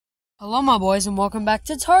Hello, my boys, and welcome back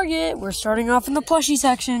to Target. We're starting off in the plushie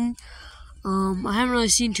section. I haven't really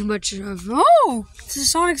seen too much of... Oh! It's a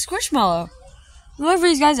Sonic Squishmallow. Look for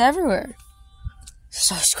these guys everywhere.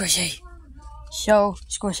 So squishy. So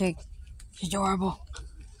squishy. Adorable.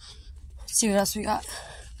 Let's see what else we got.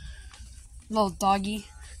 Little doggy.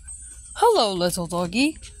 Hello, little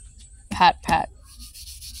doggy. Pat, pat.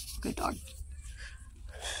 Good dog.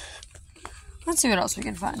 Let's see what else we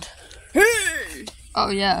can find. Hey! Oh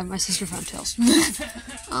yeah, my sister found Tails.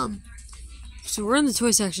 So we're in the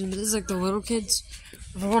toy section, but this is like the little kids.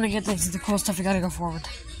 If we want to get the cool stuff, we gotta go forward.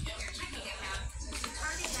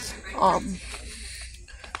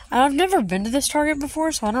 I've never been to this Target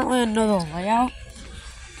before, so I don't really know the layout,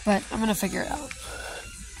 but I'm gonna figure it out.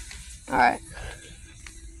 Alright.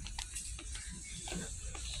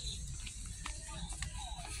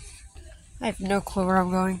 I have no clue where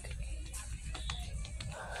I'm going.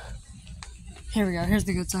 Here we go. Here's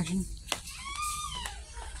the good section.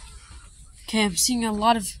 Okay, I'm seeing a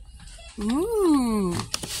lot of... Ooh.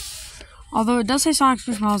 Although it does say Sonic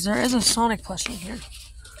Squishmallows, there is a Sonic plushie here.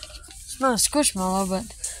 It's not a Squishmallow, but...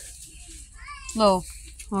 Little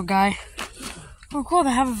guy. Oh, cool.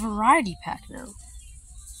 They have a variety pack now.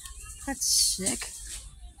 That's sick.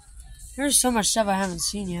 There's so much stuff I haven't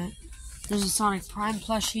seen yet. There's a Sonic Prime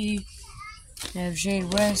plushie. They have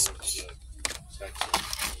Jade Wisps.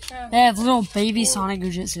 They have little baby Sonic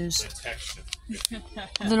Gujitsus.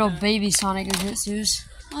 Little baby Sonic Gujitsus.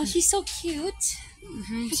 Oh, he's so cute.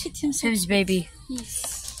 Mm-hmm. Look at him, so His baby.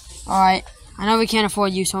 Yes. Alright. I know we can't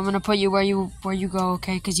afford you, so I'm gonna put you where you go,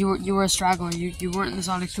 okay? Because you were a straggler. You weren't in the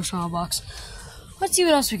Sonic Squishmallow box. Let's see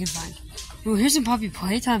what else we can find. Ooh, here's some Puppy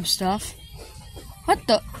Playtime stuff. What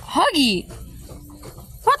the? Huggy!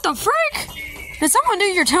 What the frick? Did someone do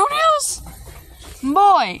your toenails?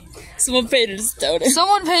 Boy! Someone painted his toenails.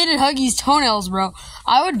 Someone painted Huggy's toenails, bro.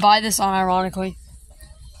 I would buy this unironically.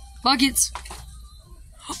 Buckets.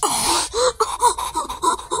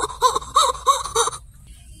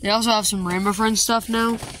 They also have some Rainbow Friends stuff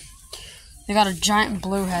now. They got a giant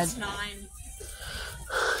blue head. 9.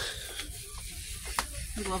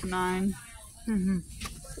 I love 9.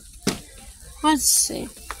 Let's see.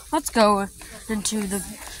 Let's go into the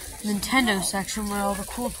Nintendo section where all the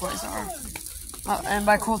cool toys are. And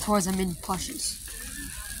by cool toys, I mean plushies.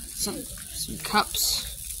 Some cups.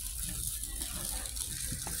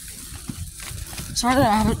 Sorry that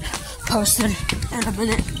I haven't posted in a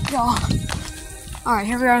minute, y'all. Alright,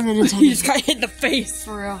 here we are in the Nintendo. You just got hit in the face.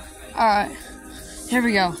 For real. Alright, here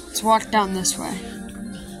we go. Let's walk down this way.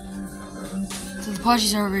 So the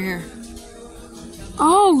plushies are over here.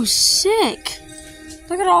 Oh, sick!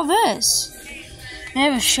 Look at all this. They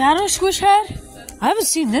have a Shadow Squish head? I haven't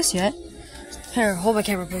seen this yet. Here, hold my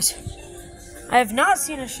camera, please. I have not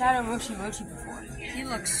seen a Shadow Mochi Mochi before. He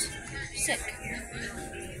looks sick.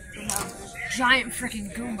 Giant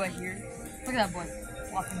freaking Goomba here. Look at that boy.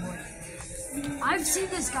 Walking boy. I've seen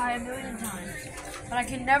this guy a million times, but I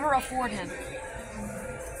can never afford him.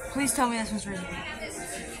 Please tell me this was reasonable.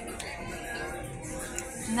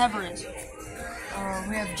 Never is.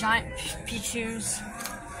 We have giant Pichus.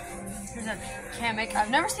 Here's a Kamek. I've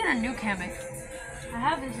never seen a new Kamek. I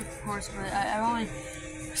have this, of course, but I've only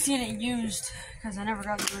seen it used because I never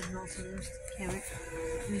got the original, so there's Kamek.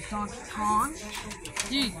 There's Donkey Kong.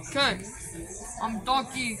 DK. I'm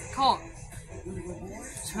Donkey Kong.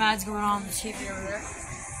 Some ads going on the TV over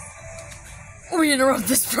there. We interrupt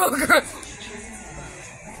this program.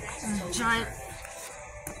 Giant.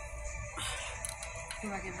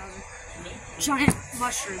 Giant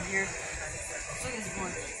mushroom here. Look at this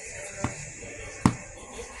boy.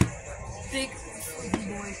 Big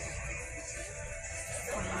boy.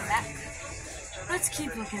 Back. Let's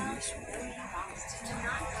keep looking at this way.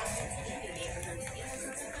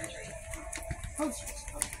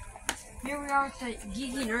 Here we are at the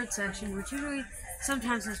Geeky Nerd section, which usually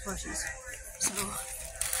sometimes has plushies. So,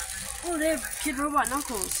 oh, they have Kid Robot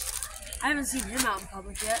Knuckles. I haven't seen him out in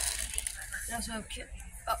public yet. They also have Kid.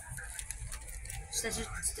 Oh, Stitch.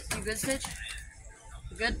 You good, Stitch?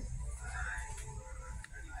 You good?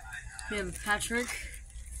 We have Patrick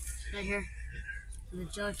right here, and the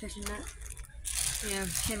jellyfish in that. We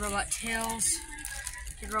have Kid Robot Tails,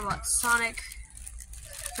 Kid Robot Sonic.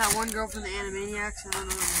 That one girl from the Animaniacs. I don't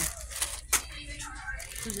know her name.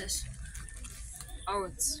 Who's this? Oh,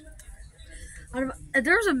 it's... If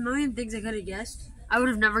there was a million things I could have guessed, I would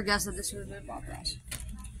have never guessed that this would have been Bob Ross.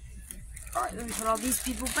 Alright, let me put all these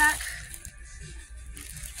people back.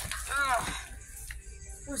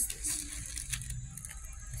 What's this?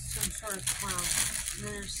 Some sort of clown. And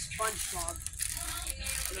then there's SpongeBob.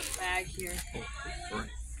 In a bag here.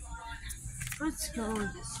 Let's go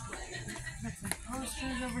this way.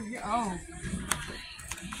 posters over here. Oh.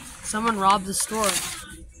 Someone robbed the store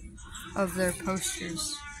of their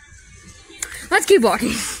posters. Let's keep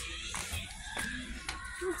walking.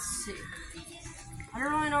 Let's see. I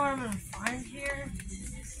don't really know what I'm gonna find here.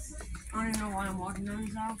 I don't even know why I'm walking down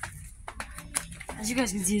this aisle. As you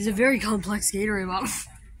guys can see, it's a very complex Gatorade bottle.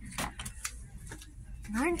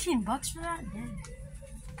 $19 for that? Dang.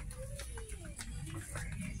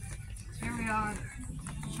 Here we are.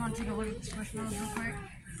 Just want to take a look at the Squishmallows real quick.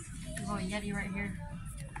 There's a little Yeti right here.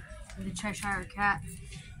 And the Cheshire Cat.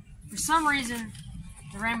 For some reason,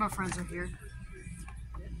 the Rainbow Friends are here.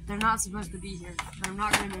 They're not supposed to be here, but I'm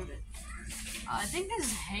not going to move it. I think this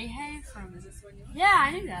is Hey Hey from... Is this one? Yeah,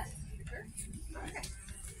 I knew that. Sure? Okay.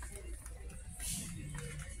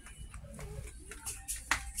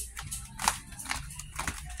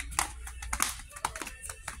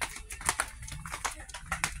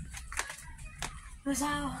 This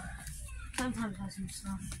owl sometimes has some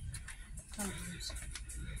stuff. Sometimes.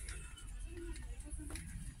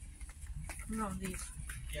 No, these.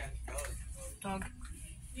 Yeah, dog.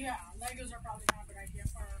 Yeah, Legos are probably not a good idea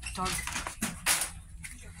for dog.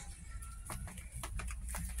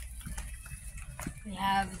 We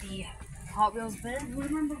have the Hot Wheels bin,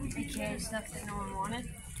 aka stuff that no one wanted.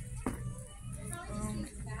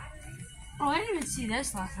 Oh, I didn't even see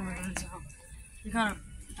this last time I heard so. We got a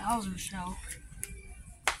Bowser shell.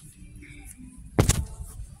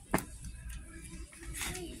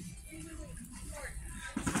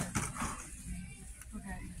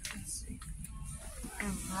 Okay, let's see. A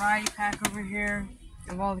variety pack over here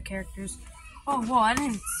of all the characters. Oh, whoa, I didn't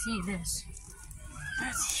even see this.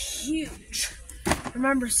 That's huge. I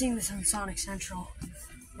remember seeing this on Sonic Central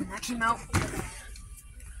when that came out.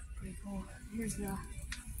 Pretty cool. Here's the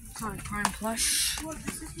Sonic Prime plush.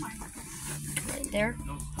 Right there.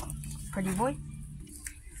 Pretty boy.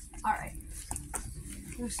 Alright.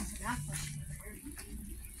 Here's some FNAF plushie over here.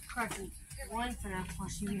 Correction. One FNAF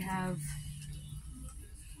plushie. We have...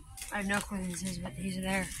 I have no clue who this is, but he's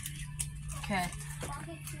there. Okay.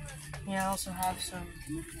 Yeah, I also have some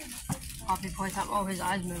Poppy Playtime. Oh, his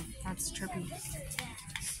eyes move. That's trippy.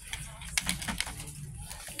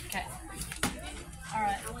 Okay.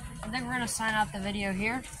 Alright. I think we're gonna sign out the video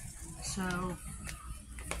here. So,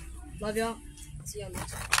 love y'all. See y'all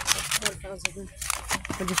next time.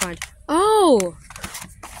 What'd you find? Oh!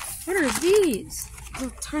 What are these?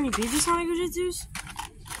 Little tiny baby Sonic Jujutsus?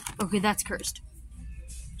 Okay, that's cursed.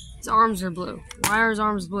 His arms are blue. Why are his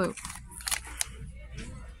arms blue?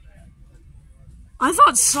 I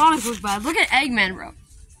thought Sonic looked bad. Look at Eggman, bro.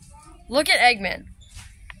 Look at Eggman.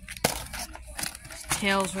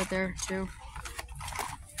 Tails right there, too.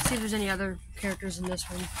 Let's see if there's any other characters in this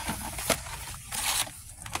one.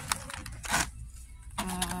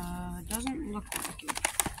 Doesn't look like it.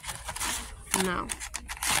 No.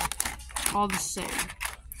 All the same.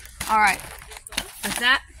 Alright. With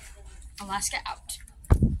that, Alaska out.